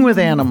 Working with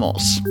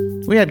animals.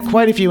 We had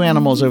quite a few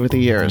animals over the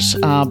years,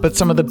 but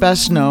some of the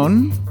best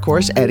known, of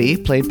course, Eddie,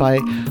 played by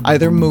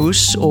either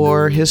Moose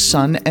or his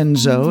son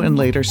Enzo in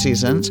later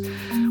seasons.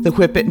 The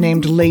whippet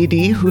named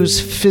Lady, whose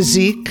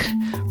physique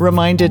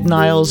reminded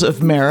Niles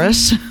of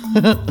Maris,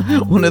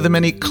 one of the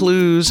many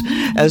clues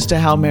as to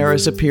how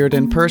Maris appeared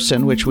in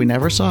person, which we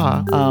never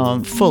saw,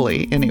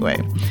 fully anyway.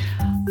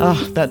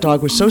 That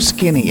dog was so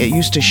skinny, it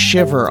used to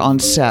shiver on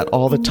set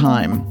all the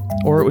time.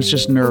 Or it was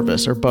just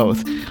nervous, or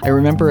both. I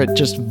remember it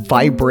just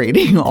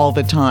vibrating all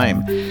the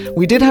time.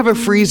 We did have a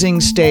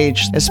freezing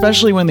stage,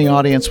 especially when the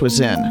audience was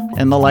in,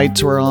 and the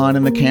lights were on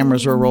and the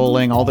cameras were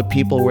rolling, all the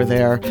people were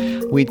there.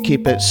 We'd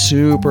keep it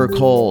super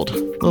cold.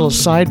 Little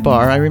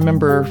sidebar, I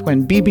remember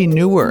when Bebe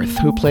Neuwirth,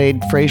 who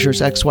played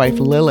Frasier's ex-wife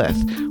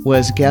Lilith,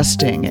 was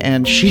guesting,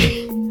 and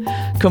she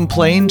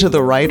complained to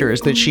the writers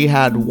that she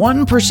had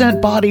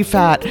 1% body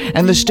fat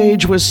and the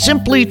stage was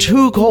simply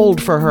too cold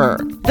for her.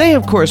 They,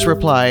 of course,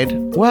 replied,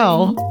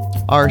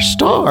 well, our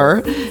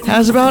star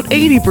has about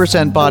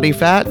 80% body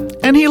fat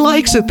and he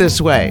likes it this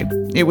way.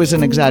 It was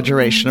an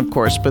exaggeration, of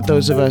course, but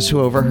those of us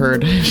who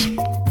overheard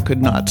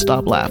could not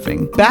stop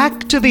laughing.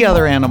 Back to the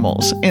other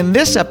animals. In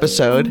this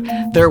episode,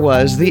 there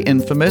was the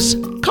infamous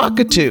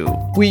cockatoo.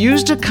 We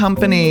used a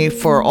company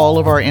for all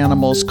of our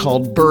animals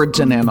called Birds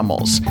and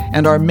Animals,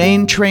 and our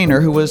main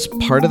trainer, who was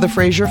part of the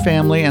Frasier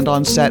family and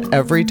on set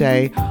every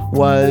day,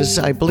 was,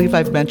 I believe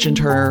I've mentioned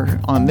her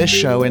on this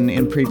show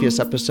in previous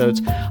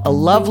episodes, a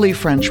lovely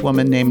French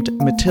woman named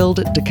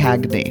Mathilde de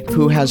Cagny,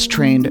 who has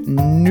trained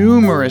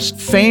numerous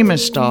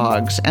famous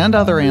dogs and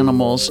other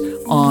animals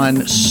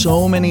on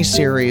so many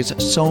series,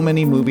 so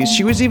many movies.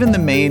 She was even the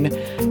main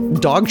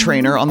dog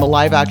trainer on the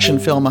live-action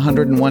film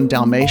 101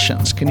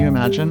 Dalmatians. Can you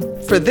imagine?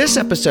 For this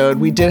episode,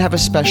 we did have a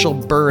special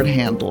bird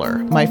handler.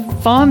 My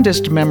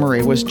fondest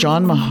memory was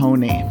John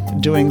Mahoney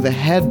doing the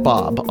head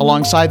bob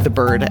alongside the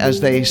bird as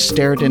they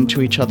stared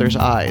into each other's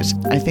eyes.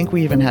 I think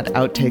we even had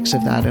outtakes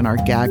of that in our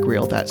gag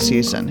reel that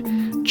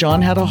season.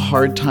 John had a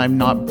hard time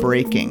not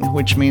breaking,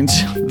 which means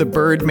the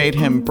bird made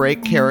him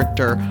break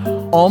character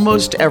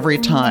almost every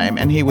time,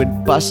 and he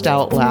would bust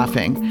out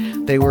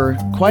laughing. They were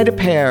quite a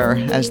pair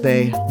as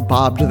they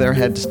bobbed their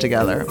heads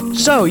together.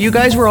 So, you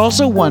guys were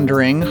also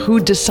wondering who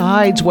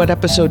decides what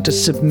episode to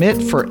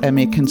submit for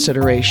Emmy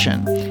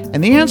consideration.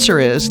 And the answer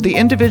is the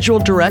individual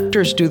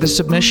directors do the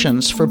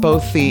submissions for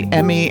both the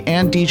Emmy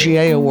and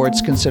DGA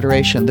Awards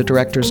consideration, the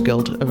Directors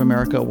Guild of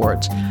America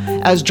Awards.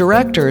 As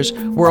directors,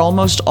 we're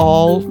almost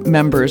all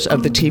members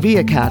of the TV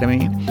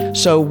Academy,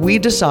 so we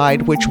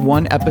decide which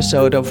one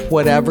episode of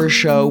whatever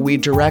show we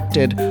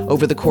directed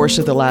over the course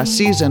of the last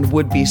season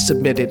would be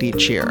submitted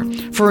each year.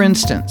 For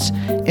instance,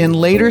 in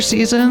later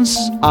seasons,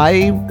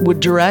 I would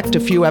direct a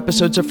few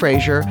episodes of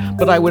Frasier,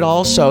 but I would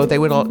also, they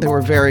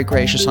were very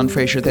gracious on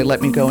Frasier. They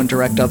let me go and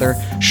direct other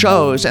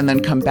shows and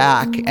then come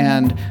back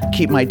and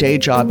keep my day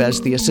job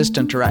as the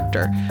assistant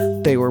director.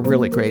 They were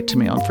really great to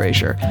me on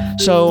Frasier.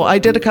 So I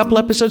did a couple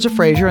episodes of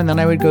Frasier, and then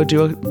I would go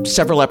do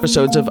several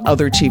episodes of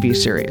other TV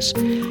series.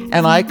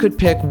 And I could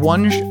pick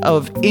one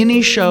of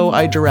any show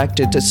I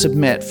directed to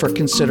submit for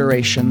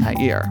consideration that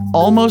year.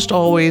 Almost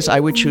always I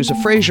would choose a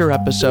Frasier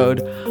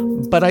episode,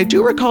 but I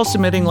do recall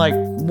submitting, like,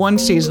 one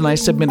season I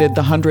submitted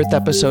the 100th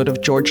episode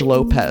of George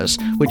Lopez,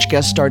 which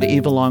guest starred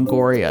Eva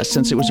Longoria,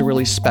 since it was a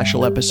really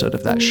special episode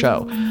of that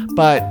show.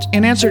 But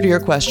in answer to your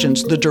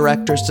questions, the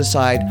directors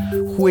decide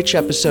which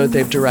episode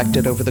they've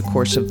directed over the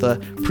course of the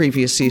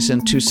previous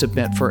season to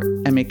submit for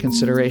Emmy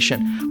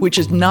consideration, which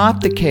is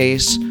not the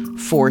case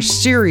for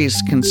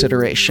series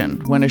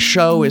consideration when a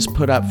show is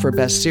put up for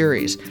Best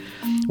Series.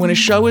 When a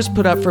show is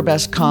put up for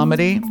Best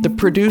Comedy, the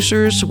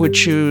producers would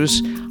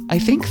choose, I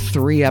think,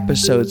 3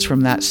 episodes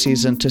from that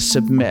season to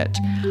submit.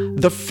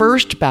 The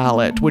first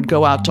ballot would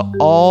go out to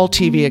all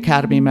TV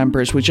Academy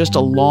members with just a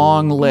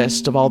long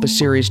list of all the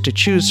series to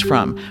choose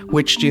from.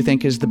 Which do you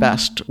think is the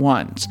best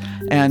ones?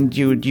 And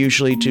you would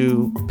usually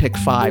pick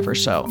 5 or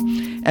so.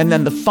 And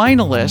then the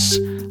finalists,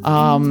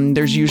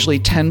 there's usually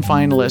 10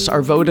 finalists,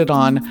 are voted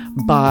on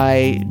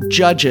by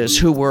judges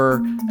who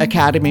were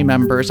Academy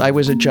members. I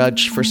was a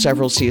judge for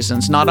several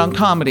seasons, not on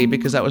comedy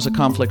because that was a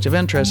conflict of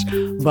interest,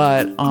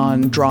 but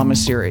on drama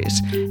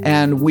series.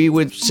 And we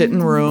would sit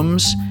in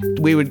rooms.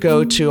 We would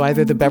go to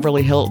either the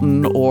Beverly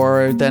Hilton,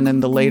 or then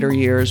in the later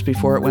years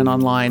before it went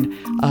online,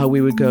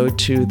 we would go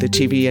to the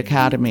TV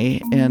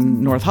Academy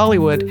in North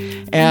Hollywood,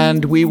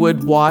 and we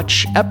would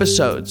watch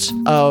episodes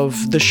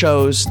of the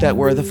shows that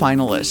were the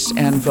finalists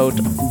and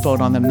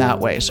vote on them that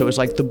way. So it was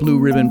like the blue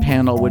ribbon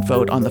panel would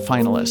vote on the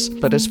finalists.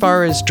 But as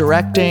far as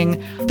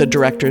directing, the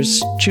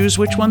directors choose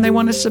which one they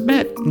want to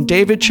submit.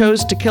 David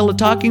chose To Kill a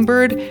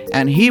Mockingbird,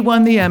 and he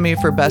won the Emmy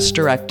for Best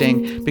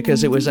Directing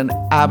because it was an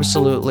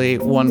absolutely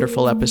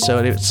wonderful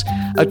episode. It's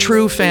a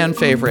true fan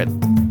favorite.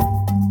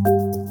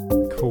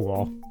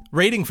 Cool.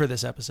 Rating for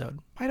this episode.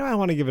 Why do I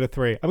want to give it a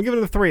 3? I'm giving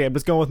it a 3. I'm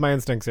just going with my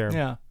instincts here.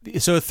 Yeah.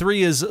 So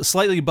 3 is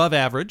slightly above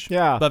average.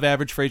 Yeah. Above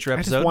average Frasier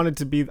episode.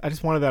 I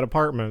just wanted that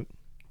apartment.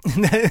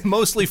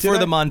 Mostly for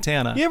the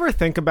Montana. You ever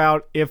think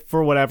about if,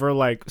 for whatever,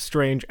 like,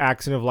 strange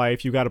accident of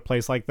life, you got a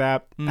place like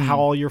that, how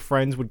all your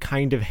friends would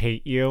kind of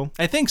hate you?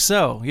 I think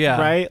so, yeah.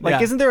 Right?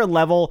 Like, Isn't there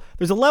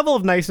there's a level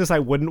of niceness I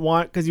wouldn't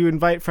want, because you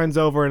invite friends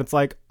over and it's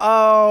like,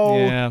 oh,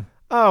 yeah.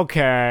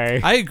 Okay.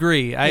 I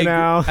agree. You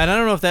know? And I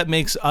don't know if that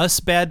makes us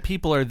bad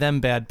people or them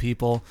bad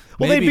people.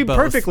 Well, Maybe they'd be both.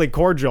 perfectly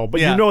cordial,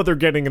 but you know what they're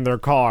getting in their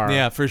car.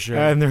 Yeah, for sure.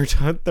 And they're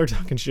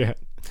talking shit.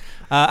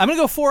 I'm going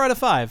to go 4 out of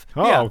 5.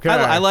 Oh, yeah, okay.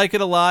 I like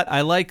it a lot. I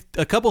like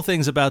a couple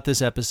things about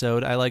this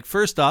episode. I like,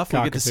 first off, we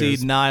get to Cockatoos.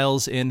 see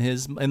Niles in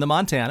the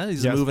Montana.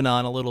 He's Yes. moving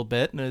on a little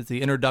bit, and it's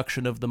the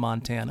introduction of the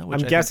Montana,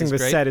 which I'm I guessing think the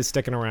is great. set is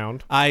sticking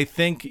around. I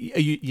think,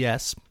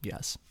 yes.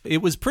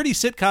 It was pretty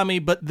sitcom-y,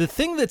 but the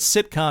thing that's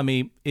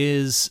sitcom-y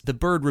is the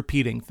bird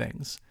repeating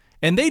things.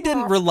 And they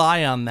didn't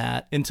rely on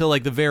that until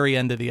like the very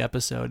end of the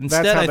episode.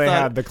 Instead, That's how I they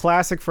thought, had the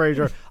classic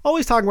Frasier.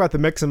 Always talking about the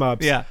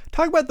mix-em-ups. Yeah.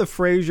 Talk about the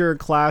Frasier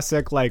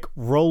classic, like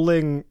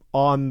rolling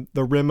on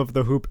the rim of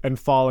the hoop and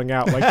falling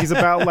out. Like he's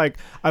about like,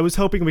 I was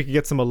hoping we could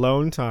get some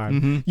alone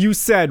time. You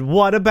said,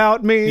 what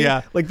about me?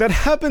 Yeah. Like that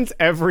happens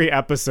every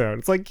episode.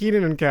 It's like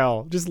Keenan and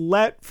Kel. Just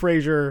let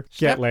Frasier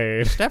get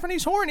laid.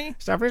 Stephanie's horny.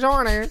 Stephanie's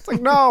horny. It's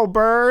like, no,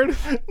 bird.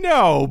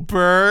 No,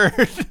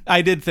 bird.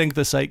 I did think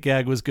the sight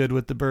gag was good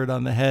with the bird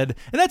on the head.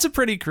 And that's a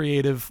pretty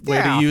creative way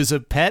Yeah. to use a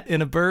pet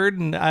in a bird.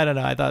 And I don't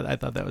know. I thought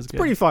that was good.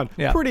 Pretty fun.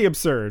 Yeah. Pretty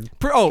absurd.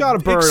 Got Got a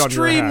bird on your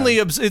extremely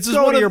head. It's just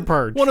Go one to of, your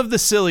perch. one of the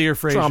sillier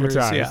Frasers.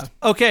 Traumatized. Yeah.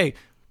 Okay.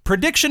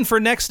 Prediction for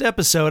next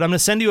episode. I'm going to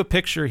send you a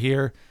picture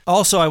here.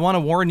 Also, I want to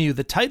warn you,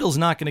 the title's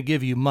not going to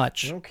give you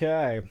much.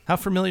 Okay. How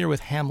familiar with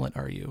Hamlet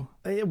are you?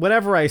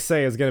 Whatever I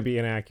say is going to be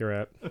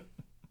inaccurate.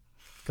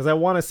 Because I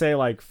want to say,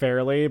 like,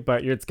 fairly,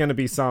 but it's going to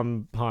be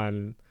some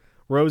pun.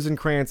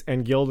 Rosencrantz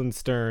and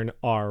Guildenstern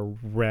are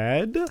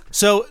red?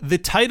 So the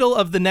title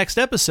of the next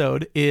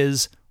episode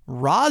is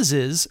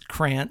Roz's,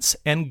 Krantz,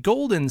 and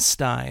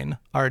Goldenstein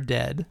are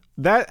dead.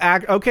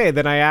 Okay,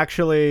 then I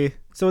actually...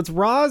 So it's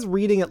Roz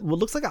reading what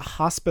looks like a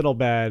hospital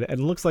bed, and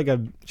looks like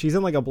she's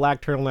in like a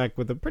black turtleneck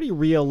with a pretty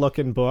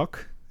real-looking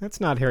book. That's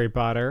not Harry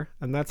Potter,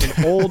 and that's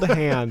an old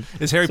hand.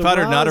 Is Harry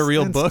Potter not a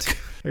real and book?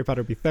 Harry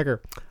Potter would be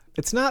thicker.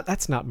 That's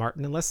not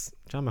Martin, unless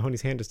John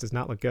Mahoney's hand just does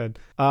not look good.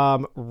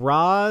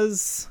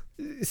 Roz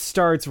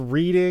starts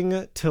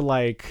reading to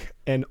like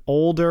an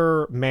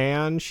older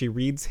man. She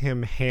reads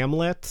him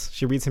Hamlet.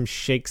 She reads him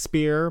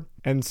Shakespeare,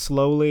 and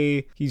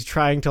slowly he's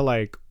trying to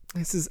like,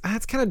 it's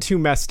kind of too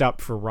messed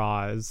up for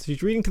Roz.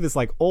 She's reading to this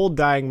like old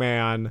dying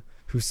man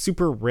who's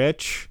super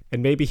rich,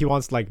 and maybe he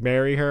wants to like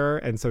marry her,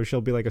 and so she'll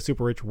be like a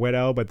super rich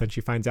widow, but then she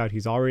finds out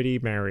he's already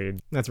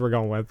married. That's what we're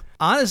going with.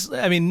 Honestly,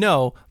 I mean,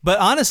 no. But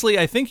honestly,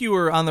 I think you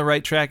were on the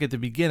right track at the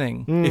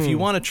beginning. If you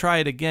want to try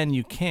it again,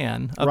 you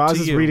can. Up Roz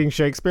to is you. reading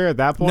Shakespeare at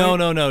that point?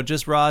 No.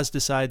 Just Roz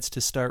decides to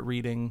start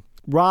reading.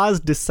 Roz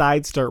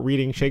decides to start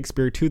reading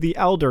Shakespeare to the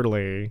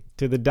elderly,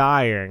 to the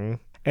dying,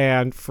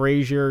 and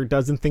Frasier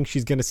doesn't think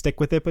she's going to stick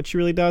with it, but she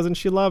really does, and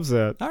she loves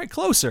it. All right,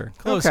 closer.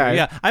 Okay.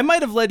 Yeah, I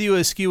might have led you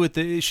askew with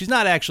she's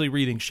not actually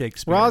reading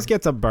Shakespeare. Roz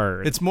gets a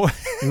bird. It's more...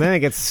 and then it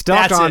gets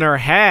stuck That's on it. her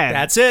head.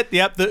 That's it.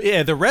 Yep.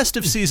 The rest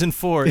of season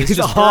 4 is It's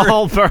just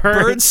all birds.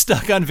 birds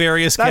stuck on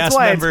various That's cast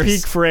why members.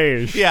 it's peak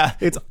Frasier. Yeah.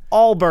 It's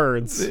all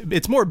birds.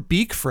 It's more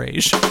beak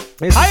Frasier.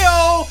 It's-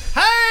 Hi-yo!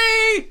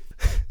 Hey!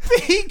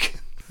 Beak!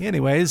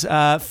 Anyways,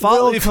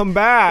 We'll come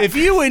back. If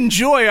you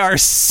enjoy our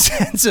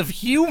sense of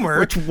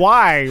humor,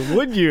 Why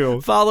would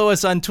you? follow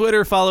us on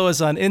Twitter, follow us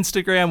on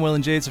Instagram, Will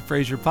and Jade's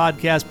Frasier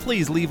Podcast.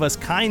 Please leave us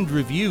kind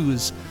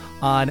reviews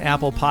on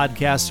Apple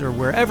Podcasts or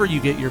wherever you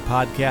get your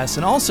podcasts.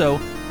 And also,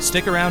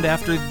 stick around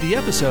after the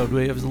episode.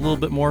 We have a little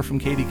bit more from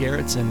Katie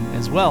Garrettson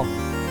as well.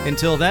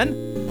 Until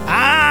then,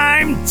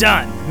 I'm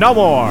done. No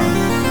more.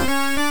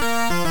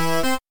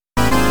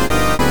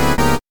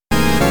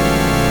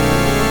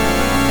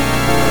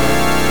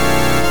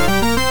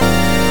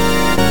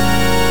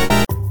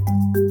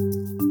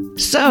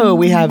 So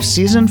we have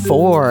season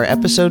 4,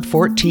 episode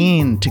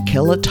 14, To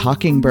Kill a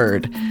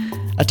Talkingbird.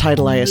 A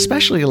title I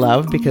especially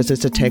love because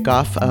it's a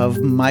takeoff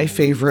of my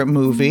favorite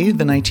movie,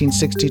 the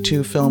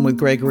 1962 film with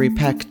Gregory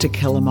Peck, To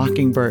Kill a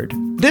Mockingbird.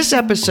 This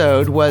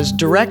episode was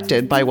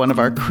directed by one of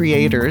our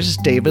creators,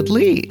 David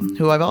Lee,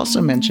 who I've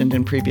also mentioned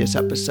in previous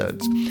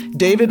episodes.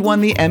 David won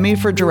the Emmy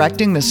for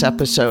directing this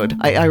episode.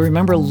 I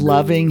remember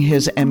loving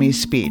his Emmy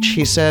speech.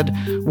 He said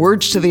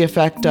words to the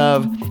effect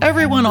of,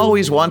 "Everyone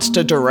always wants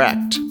to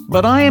direct,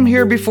 but I am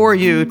here before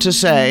you to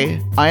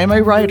say, I am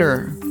a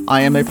writer,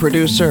 I am a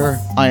producer,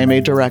 I am a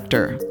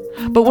director.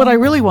 But what I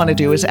really want to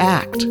do is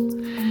act."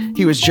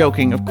 He was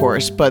joking, of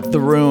course, but the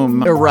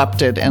room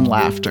erupted in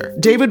laughter.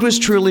 David was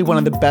truly one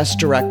of the best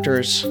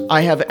directors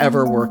I have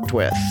ever worked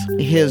with.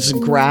 His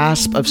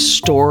grasp of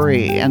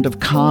story and of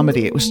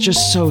comedy, it was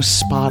just so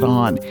spot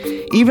on.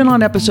 Even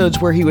on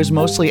episodes where he was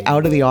mostly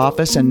out of the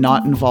office and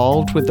not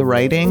involved with the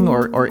writing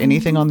or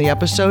anything on the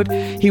episode,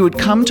 he would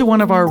come to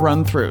one of our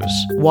run-throughs,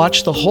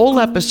 watch the whole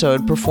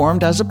episode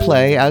performed as a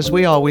play, as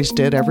we always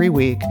did every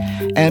week,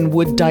 and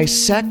would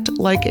dissect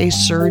like a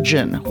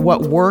surgeon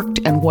what worked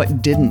and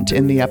what didn't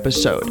in the episode.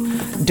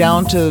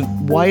 down to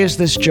why is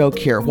this joke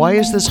here? Why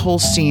is this whole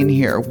scene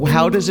here?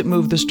 How does it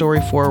move the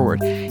story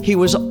forward? He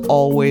was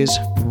always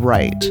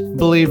right.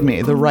 Believe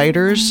me, the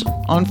writers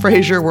on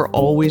Frasier were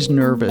always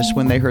nervous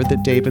when they heard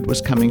that David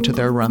was coming to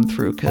their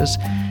run-through because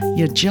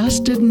you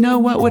just didn't know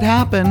what would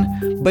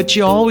happen, but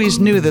you always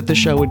knew that the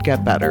show would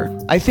get better.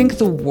 I think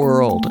the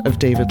world of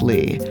David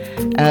Lee,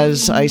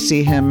 as I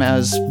see him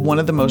as one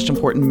of the most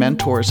important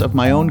mentors of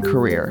my own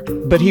career,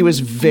 but he was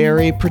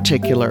very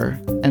particular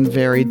and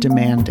very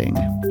demanding.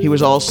 He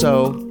is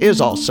also,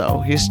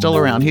 he's still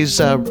around. He's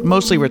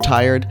mostly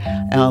retired,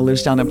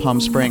 lives down in Palm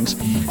Springs.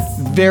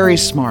 Very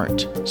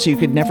smart, so you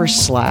could never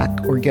slack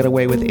or get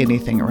away with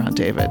anything around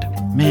David.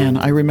 Man,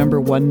 I remember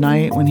one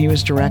night when he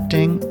was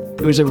directing,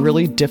 it was a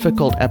really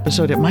difficult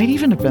episode. It might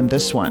even have been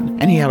this one.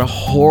 And he had a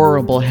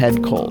horrible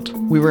head cold.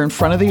 We were in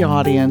front of the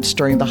audience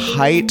during the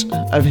height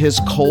of his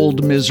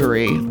cold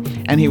misery,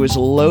 and he was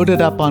loaded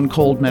up on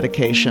cold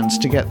medications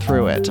to get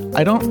through it.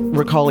 I don't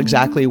recall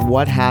exactly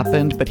what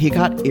happened, but he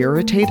got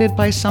irritated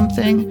by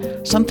something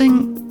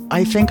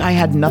I think I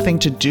had nothing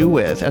to do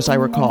with, as I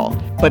recall.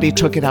 But he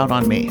took it out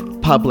on me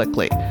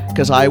publicly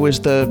because I was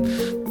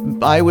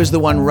the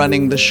one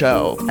running the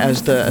show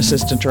as the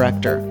assistant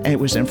director. And it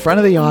was in front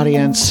of the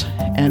audience,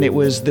 and it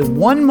was the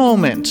one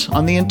moment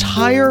on the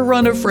entire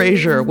run of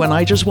Frasier when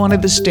I just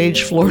wanted the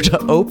stage floor to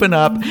open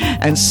up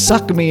and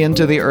suck me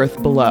into the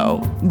earth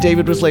below.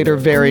 David was later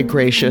very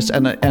gracious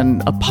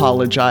and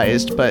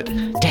apologized, but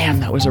damn,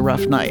 that was a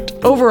rough night.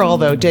 Overall,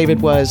 though,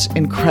 David was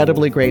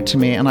incredibly great to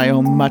me, and I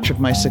owe much of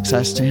my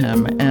success to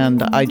him,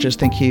 and I just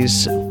think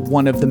he's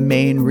one of the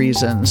main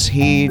reasons.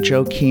 He,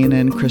 Joe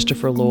Keenan,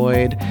 Christopher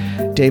Lloyd,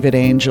 David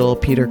Angel,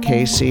 Peter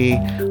Casey,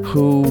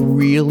 who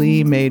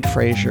really made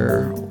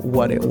Frasier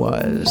what it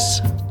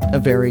was. A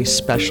very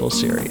special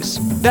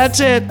series. That's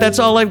it. That's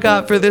all I've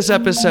got for this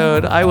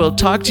episode. I will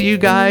talk to you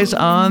guys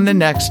on the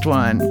next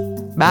one.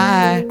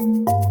 Bye.